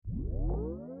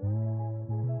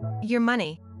Your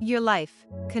Money, Your Life,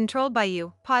 Controlled by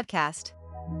You podcast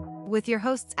with your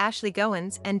hosts Ashley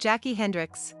Goins and Jackie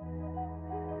Hendricks.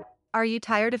 Are you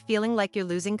tired of feeling like you're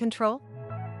losing control?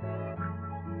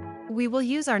 We will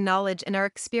use our knowledge and our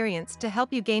experience to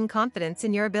help you gain confidence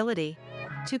in your ability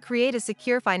to create a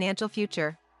secure financial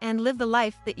future and live the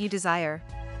life that you desire.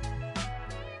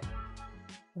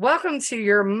 Welcome to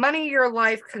Your Money, Your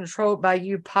Life, Controlled by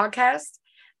You podcast.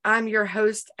 I'm your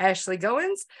host, Ashley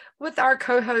Goins, with our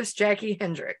co-host, Jackie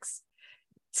Hendricks.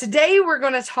 Today, we're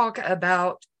going to talk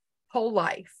about whole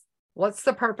life. What's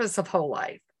the purpose of whole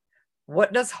life?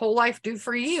 What does whole life do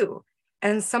for you?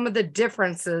 And some of the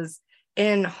differences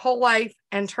in whole life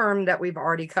and term that we've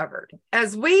already covered.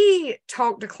 As we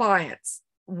talk to clients,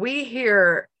 we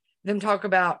hear them talk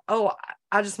about, oh,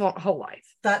 I just want whole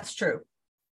life. That's true.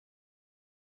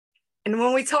 And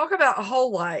when we talk about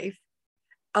whole life,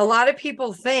 a lot of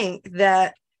people think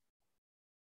that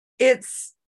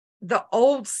it's the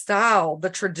old style, the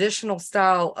traditional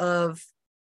style of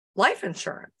life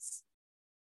insurance.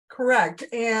 Correct.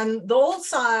 And the old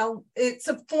style, it's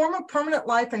a form of permanent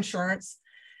life insurance,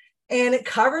 and it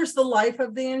covers the life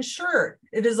of the insured.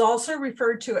 It is also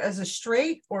referred to as a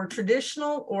straight or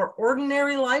traditional or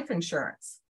ordinary life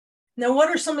insurance. Now, what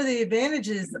are some of the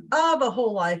advantages of a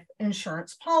whole life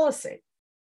insurance policy?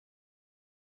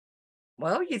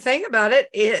 Well, you think about it,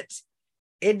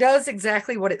 it does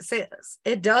exactly what it says.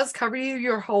 It does cover you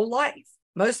your whole life.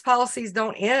 Most policies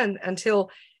don't end until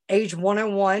age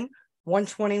 101,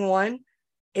 121.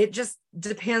 It just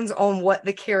depends on what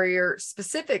the carrier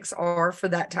specifics are for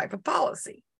that type of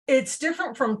policy. It's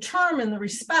different from term in the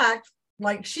respect,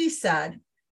 like she said,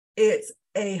 it's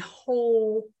a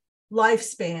whole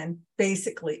lifespan,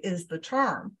 basically, is the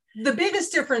term. The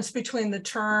biggest difference between the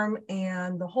term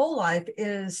and the whole life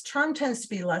is term tends to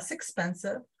be less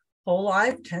expensive. Whole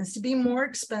life tends to be more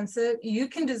expensive. You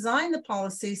can design the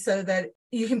policy so that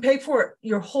you can pay for it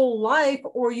your whole life,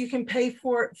 or you can pay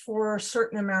for it for a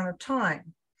certain amount of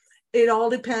time. It all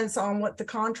depends on what the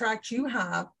contract you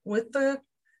have with the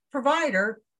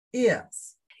provider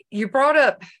is. You brought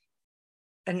up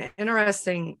an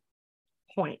interesting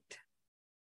point.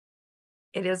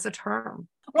 It is a term.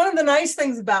 One of the nice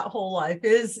things about whole life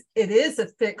is it is a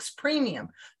fixed premium.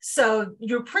 So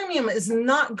your premium is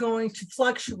not going to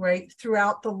fluctuate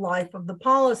throughout the life of the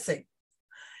policy.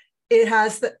 It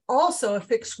has also a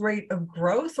fixed rate of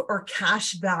growth or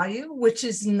cash value, which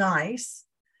is nice.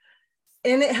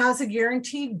 And it has a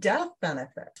guaranteed death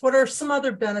benefit. What are some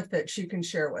other benefits you can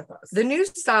share with us? The new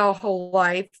style whole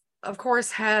life, of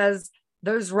course, has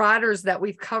those riders that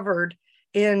we've covered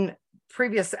in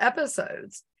previous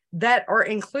episodes that are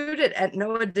included at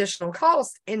no additional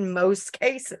cost in most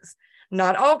cases.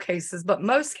 Not all cases, but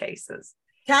most cases.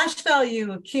 Cash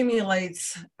value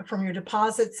accumulates from your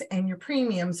deposits and your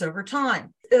premiums over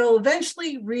time. It'll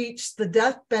eventually reach the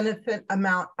death benefit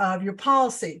amount of your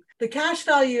policy. The cash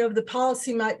value of the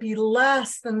policy might be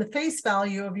less than the face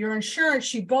value of your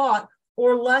insurance you bought,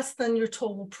 or less than your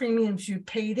total premiums you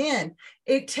paid in.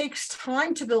 It takes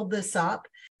time to build this up,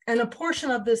 and a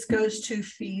portion of this goes to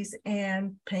fees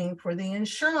and paying for the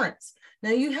insurance.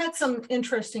 Now, you had some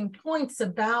interesting points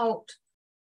about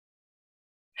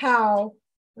how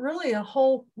really a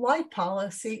whole life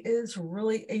policy is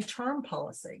really a term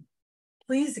policy.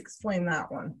 Please explain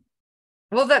that one.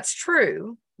 Well, that's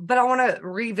true, but I want to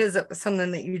revisit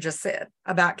something that you just said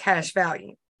about cash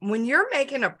value. When you're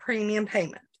making a premium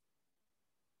payment,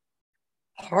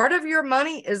 part of your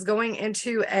money is going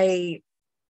into a,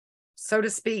 so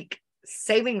to speak,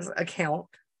 savings account.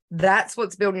 That's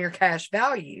what's building your cash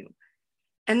value.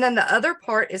 And then the other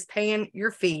part is paying your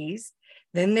fees.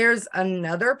 Then there's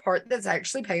another part that's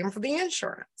actually paying for the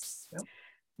insurance,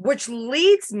 which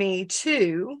leads me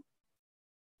to,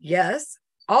 yes,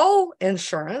 all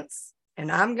insurance,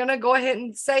 and I'm going to go ahead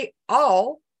and say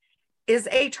all, is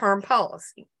a term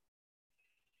policy.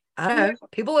 I know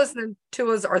people listening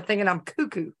to us are thinking I'm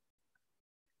cuckoo.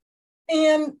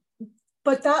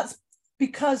 But that's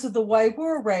because of the way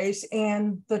we're raised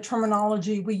and the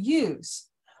terminology we use.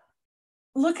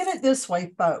 Look at it this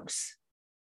way, folks.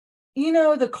 You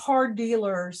know, the car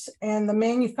dealers and the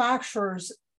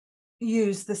manufacturers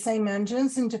use the same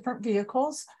engines in different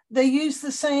vehicles. They use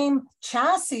the same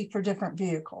chassis for different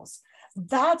vehicles.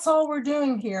 That's all we're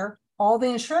doing here. All the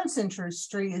insurance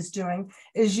industry is doing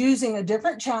is using a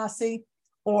different chassis,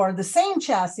 or the same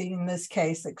chassis in this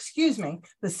case,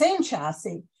 the same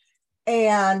chassis,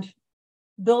 and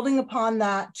building upon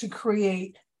that to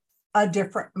create a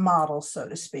different model, so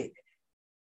to speak.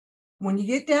 When you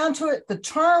get down to it, the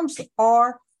terms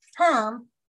are term,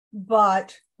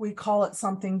 but we call it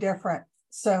something different.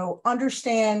 So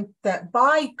understand that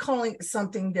by calling it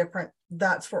something different,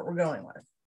 that's what we're going with.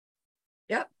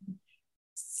 Yep.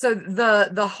 So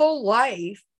the whole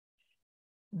life,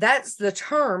 that's the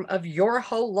term of your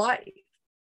whole life.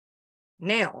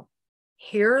 Now,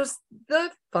 here's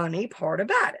the funny part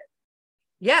about it.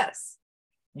 Yes,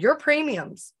 your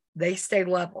premiums, they stay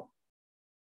level.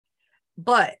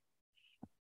 But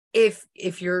if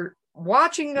you're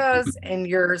watching us and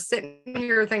you're sitting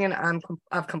here thinking,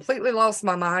 I've completely lost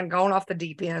my mind, gone off the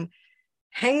deep end,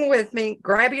 hang with me,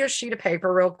 grab your sheet of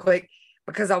paper real quick,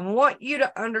 because I want you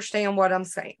to understand what I'm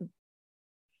saying.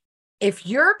 If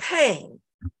you're paying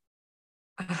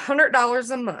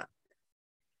 $100 a month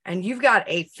and you've got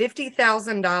a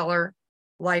 $50,000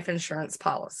 life insurance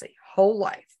policy, whole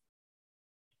life,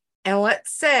 and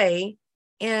let's say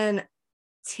in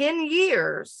 10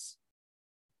 years,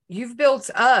 you've built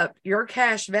up your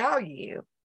cash value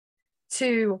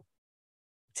to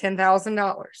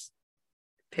 $10,000.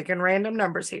 Picking random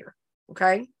numbers here,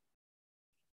 okay?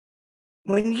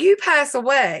 When you pass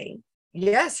away,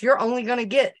 yes, you're only going to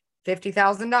get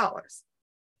 $50,000.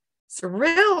 So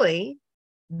really,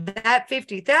 that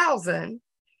 $50,000,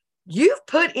 you've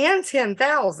put in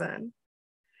 $10,000.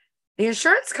 The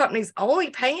insurance company's only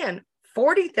paying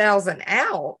 $40,000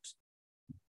 out.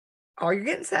 All you're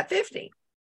getting is that $50,000.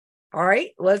 All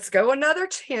right, let's go another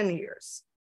 10 years.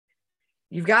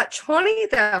 You've got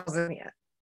 $20,000 in.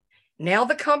 Now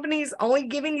the company's only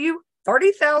giving you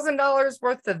 $30,000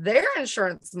 worth of their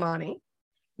insurance money.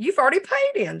 You've already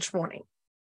paid in $20,000.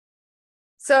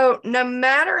 So no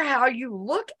matter how you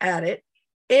look at it,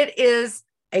 it is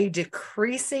a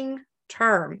decreasing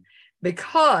term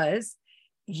because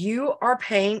you are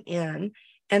paying in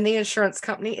and the insurance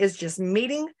company is just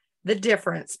meeting the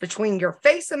difference between your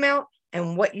face amount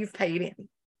and what you've paid in.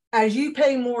 As you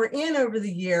pay more in over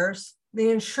the years, the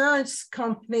insurance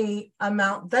company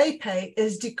amount they pay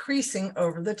is decreasing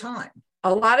over the time.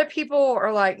 A lot of people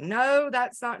are like, no,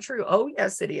 that's not true. Oh,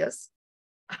 yes, it is.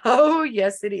 Oh,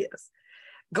 yes, it is.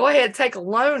 Go ahead, take a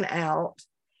loan out,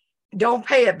 don't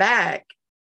pay it back,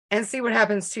 and see what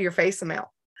happens to your face amount.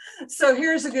 So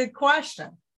here's a good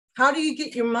question. How do you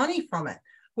get your money from it?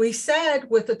 We said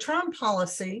with the term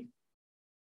policy,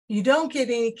 you don't get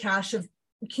any cash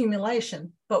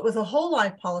accumulation, but with a whole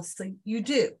life policy, you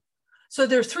do. So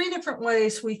there are 3 different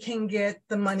ways we can get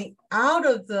the money out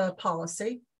of the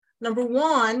policy. Number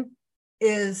one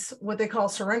is what they call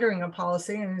surrendering a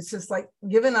policy. And it's just like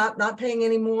giving up, not paying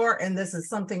anymore. And this is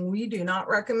something we do not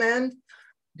recommend.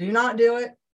 Do not do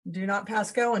it. Do not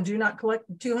pass go and do not collect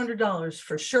 $200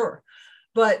 for sure.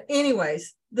 But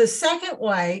anyways, the second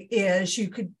way is you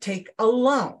could take a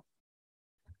loan.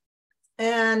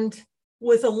 And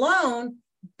with a loan,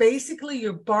 basically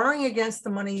you're borrowing against the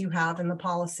money you have in the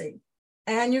policy.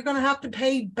 And you're going to have to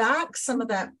pay back some of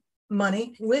that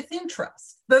money with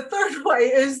interest. The third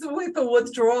way is with a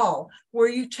withdrawal, where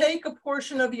you take a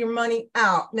portion of your money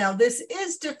out. Now, this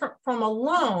is different from a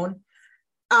loan.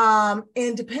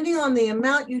 And depending on the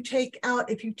amount you take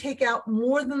out, if you take out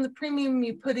more than the premium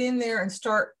you put in there and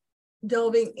start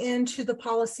delving into the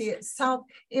policy itself,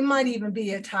 it might even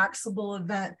be a taxable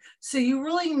event. So you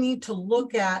really need to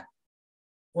look at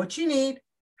what you need,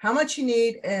 how much you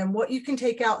need, and what you can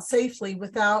take out safely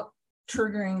without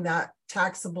triggering that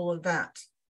taxable event.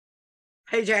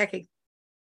 Hey, Jackie.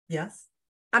 Yes?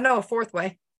 I know a fourth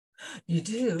way. You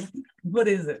do? What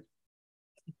is it?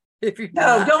 If you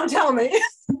No, don't tell me.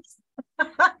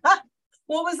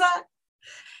 What was that?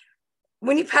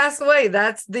 When you pass away,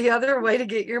 that's the other way to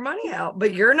get your money out,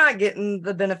 but you're not getting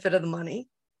the benefit of the money.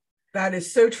 That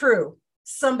is so true.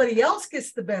 Somebody else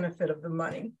gets the benefit of the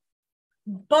money.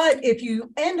 But if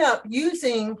you end up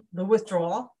using the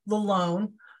withdrawal, the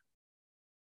loan,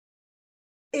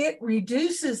 it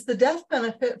reduces the death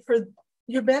benefit for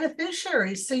your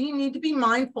beneficiaries. So you need to be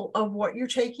mindful of what you're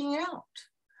taking out.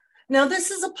 Now, this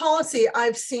is a policy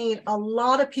I've seen a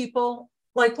lot of people,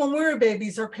 like when we were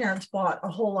babies, our parents bought a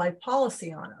whole life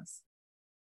policy on us.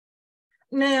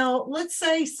 Now, let's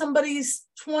say somebody's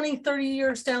 20, 30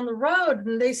 years down the road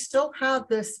and they still have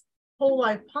this whole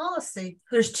life policy.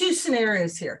 There's 2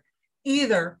 scenarios here.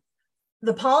 Either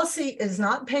the policy is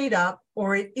not paid up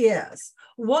or it is.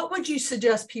 What would you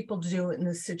suggest people do in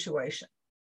this situation?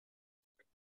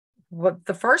 Well,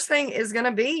 the first thing is going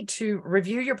to be to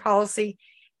review your policy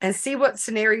and see what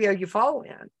scenario you fall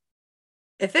in.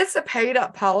 If it's a paid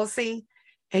up policy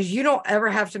and you don't ever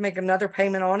have to make another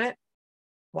payment on it,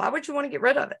 why would you want to get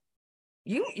rid of it?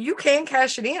 You can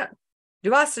cash it in.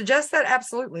 Do I suggest that?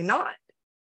 Absolutely not.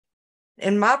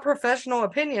 In my professional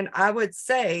opinion, I would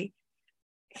say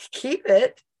keep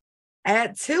it,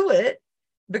 add to it,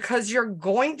 because you're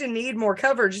going to need more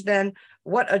coverage than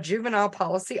what a juvenile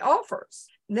policy offers.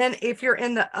 Then if you're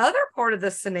in the other part of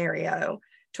the scenario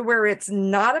to where it's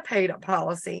not a paid up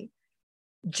policy,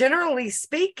 generally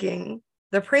speaking,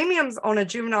 the premiums on a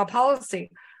juvenile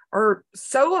policy are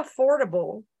so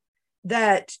affordable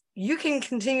that you can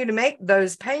continue to make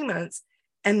those payments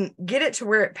and get it to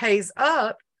where it pays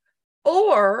up,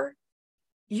 or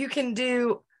you can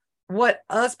do what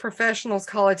us professionals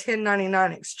call a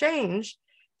 1099 exchange,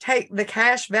 take the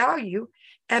cash value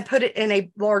and put it in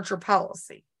a larger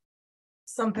policy.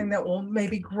 Something that will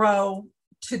maybe grow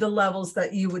to the levels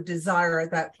that you would desire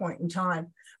at that point in time.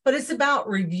 But it's about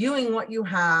reviewing what you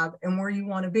have and where you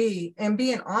want to be and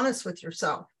being honest with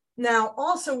yourself. Now,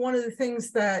 also, one of the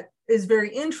things that is very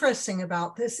interesting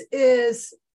about this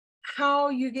is how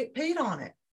you get paid on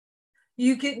it.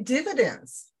 You get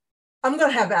dividends. I'm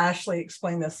going to have Ashley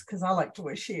explain this because I like the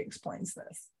way she explains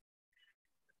this.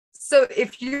 So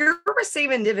if you're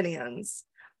receiving dividends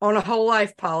on a whole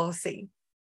life policy,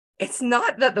 it's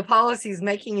not that the policy is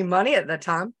making you money at the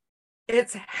time.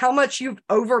 It's how much you've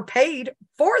overpaid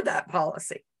for that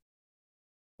policy.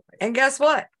 And guess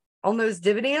what? On those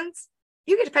dividends,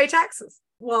 you get to pay taxes.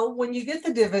 Well, when you get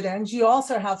the dividends, you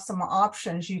also have some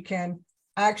options. You can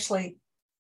actually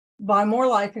buy more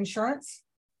life insurance,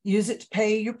 use it to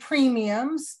pay your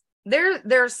premiums.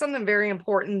 There's something very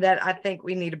important that I think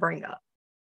we need to bring up.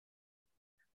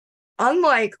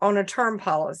 Unlike on a term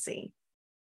policy,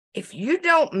 if you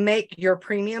don't make your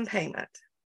premium payment,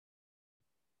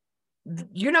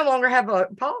 you no longer have a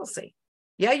policy.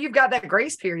 Yeah, you've got that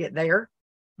grace period there,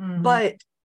 but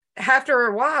after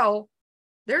a while,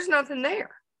 there's nothing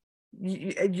there.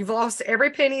 You've lost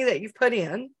every penny that you've put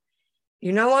in.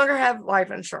 You no longer have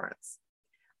life insurance.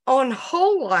 On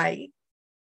whole life,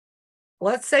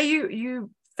 let's say you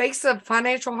face a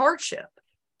financial hardship.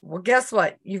 Well, guess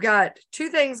what? You've got two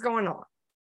things going on.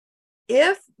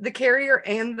 If the carrier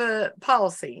and the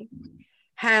policy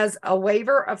has a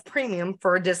waiver of premium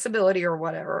for a disability or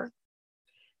whatever,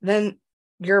 then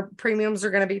your premiums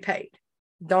are going to be paid.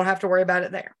 Don't have to worry about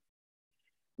it there.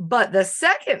 But the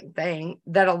second thing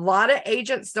that a lot of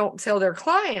agents don't tell their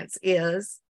clients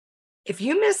is if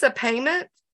you miss a payment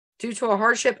due to a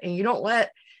hardship and you don't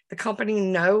let the company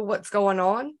know what's going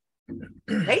on,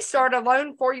 they start a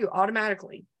loan for you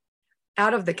automatically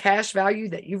out of the cash value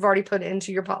that you've already put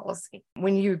into your policy.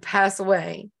 When you pass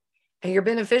away and your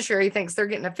beneficiary thinks they're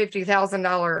getting a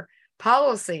 $50,000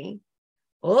 policy,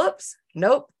 oops,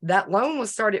 nope, that loan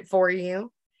was started for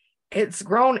you. It's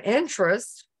grown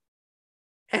interest.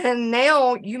 And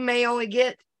now you may only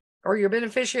get, or your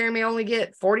beneficiary may only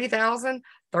get 40,000,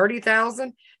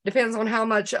 30,000, depends on how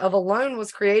much of a loan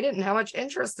was created and how much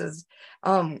interest is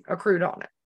accrued on it.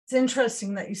 It's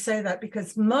interesting that you say that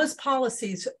because most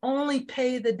policies only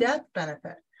pay the death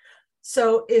benefit.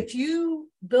 So if you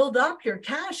build up your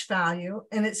cash value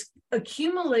and it's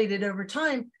accumulated over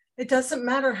time, it doesn't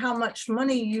matter how much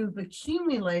money you've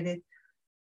accumulated.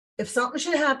 If something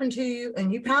should happen to you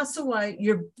and you pass away,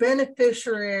 your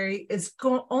beneficiary is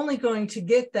only going to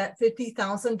get that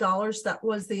 $50,000 that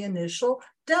was the initial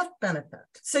death benefit.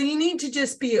 So you need to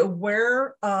just be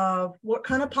aware of what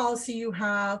kind of policy you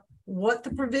have, what the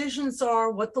provisions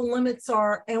are, what the limits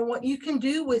are, and what you can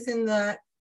do within that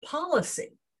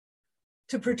policy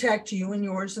to protect you and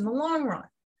yours in the long run.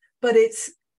 But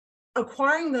it's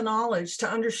acquiring the knowledge to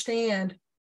understand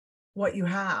what you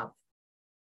have.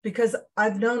 Because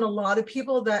I've known a lot of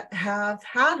people that have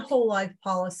had whole life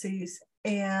policies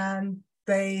and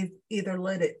they've either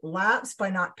let it lapse by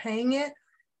not paying it,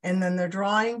 and then they're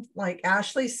drawing, like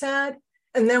Ashley said,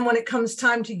 and then when it comes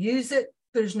time to use it,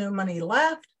 there's no money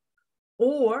left.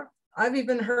 Or I've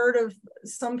even heard of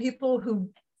some people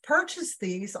who purchase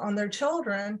these on their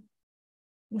children,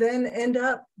 then end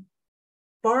up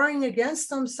borrowing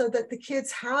against them so that the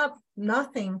kids have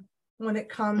nothing when it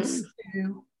comes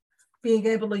to being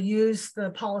able to use the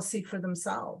policy for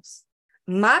themselves.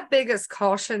 My biggest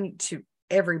caution to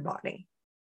everybody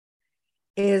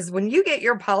is when you get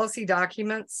your policy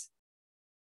documents,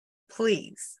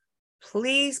 please,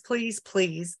 please, please,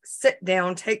 please sit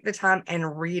down, take the time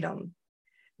and read them.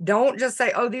 Don't just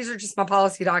say, oh, these are just my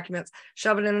policy documents,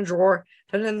 shove it in a drawer,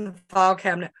 put it in the file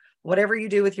cabinet, whatever you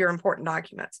do with your important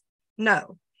documents.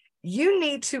 No, you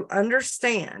need to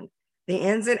understand the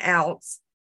ins and outs.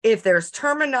 If there's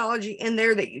terminology in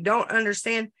there that you don't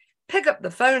understand, pick up the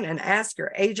phone and ask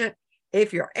your agent.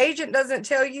 If your agent doesn't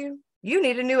tell you, you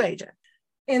need a new agent.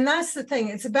 And that's the thing.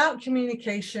 It's about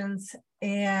communications,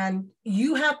 and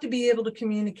you have to be able to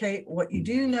communicate what you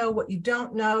do know, what you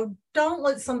don't know. Don't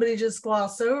let somebody just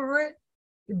gloss over it.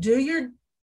 Do your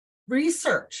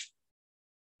research.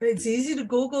 It's easy to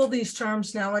Google these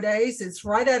terms nowadays. It's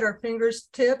right at our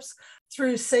fingertips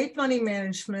through safe money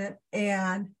management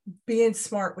and being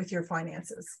smart with your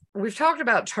finances. We've talked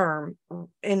about term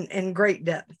in great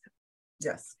depth.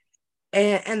 Yes.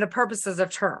 And the purposes of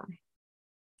term.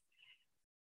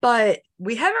 But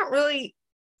we haven't really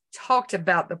talked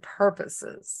about the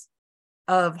purposes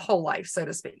of whole life, so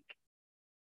to speak.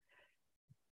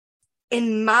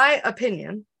 In my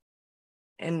opinion,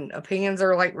 and opinions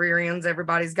are like rear ends,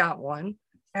 everybody's got one.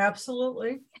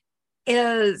 Absolutely.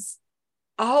 Is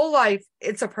a whole life,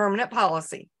 it's a permanent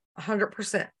policy,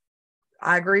 100%.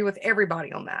 I agree with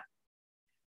everybody on that.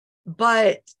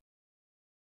 But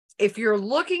if you're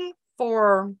looking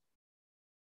for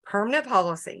permanent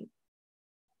policy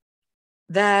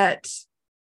that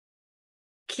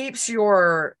keeps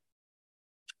your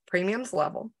premiums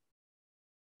level,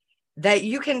 that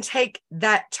you can take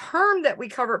that term that we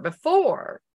covered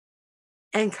before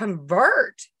and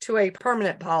convert to a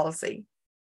permanent policy,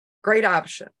 great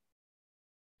option.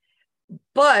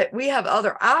 But we have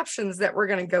other options that we're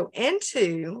going to go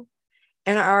into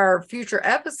in our future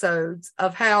episodes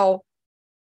of how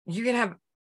you can have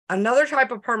another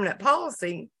type of permanent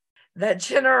policy that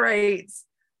generates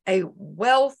a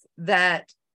wealth that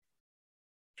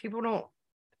people don't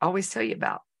always tell you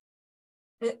about.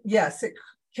 Yes, it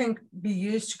can be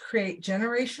used to create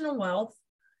generational wealth.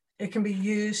 It can be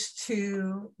used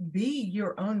to be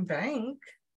your own bank.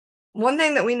 One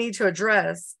thing that we need to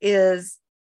address is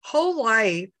whole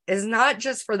life is not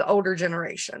just for the older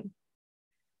generation.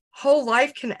 Whole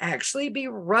life can actually be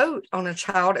wrote on a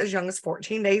child as young as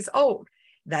 14 days old.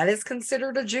 That is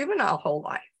considered a juvenile whole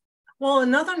life. Well,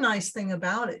 another nice thing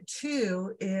about it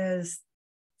too is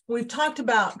we've talked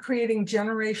about creating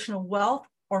generational wealth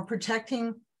or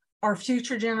protecting our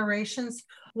future generations.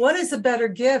 What is a better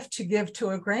gift to give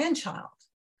to a grandchild?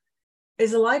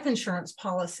 Is a life insurance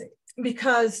policy.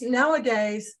 Because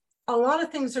nowadays, a lot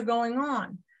of things are going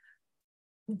on.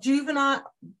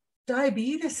 Juvenile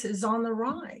diabetes is on the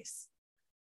rise.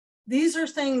 These are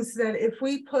things that if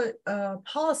we put a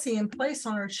policy in place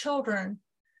on our children,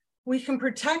 we can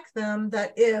protect them,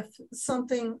 that if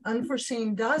something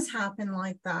unforeseen does happen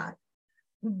like that,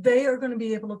 they are going to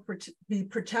be able to be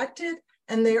protected,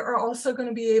 and they are also going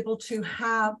to be able to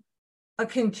have a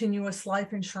continuous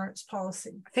life insurance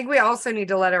policy. I think we also need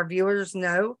to let our viewers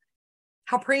know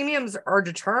how premiums are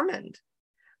determined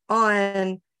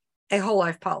on a whole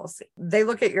life policy. They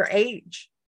look at your age.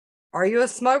 Are you a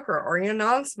smoker? Are you a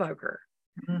non-smoker?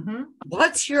 Mm-hmm.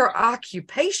 What's your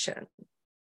occupation?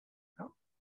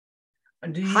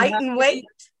 Height and weight?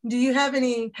 Do you have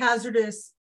any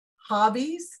hazardous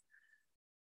hobbies?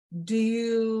 Do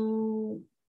you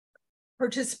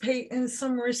participate in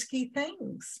some risky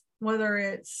things, whether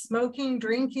it's smoking,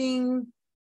 drinking,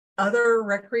 other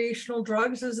recreational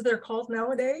drugs, as they're called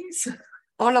nowadays?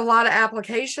 On a lot of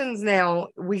applications now,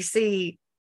 we see,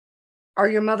 are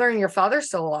your mother and your father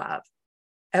still alive?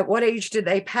 At what age did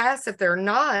they pass if they're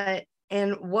not?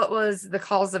 And what was the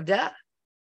cause of death?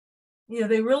 You know,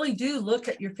 they really do look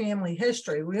at your family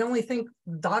history. We only think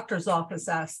the doctor's office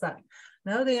asks that.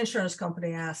 No, the insurance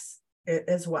company asks it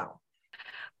as well.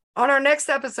 On our next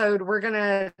episode, we're going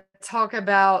to talk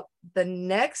about the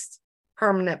next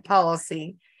permanent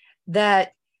policy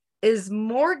that is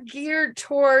more geared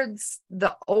towards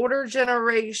the older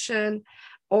generation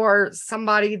or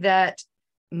somebody that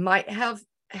might have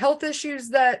health issues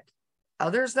that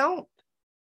others don't.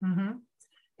 Mm-hmm.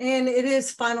 And it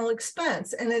is final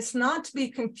expense. And it's not to be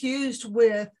confused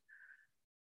with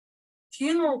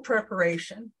funeral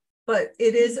preparation, but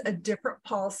it is a different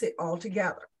policy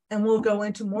altogether. And we'll go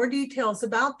into more details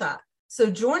about that.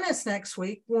 So join us next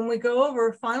week when we go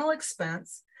over final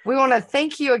expense. We want to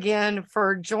thank you again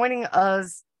for joining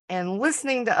us and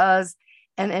listening to us,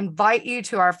 and invite you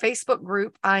to our Facebook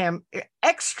group. I am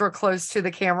extra close to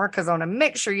the camera because I want to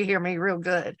make sure you hear me real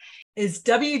good. It's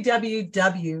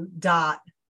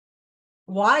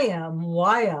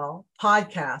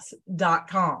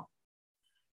www.ymylpodcast.com.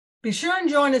 Be sure and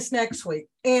join us next week.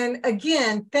 And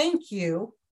again, thank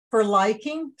you for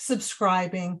liking,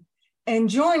 subscribing, and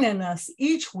joining us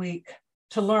each week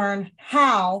to learn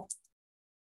how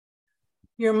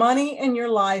your money and your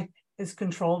life is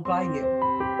controlled by you.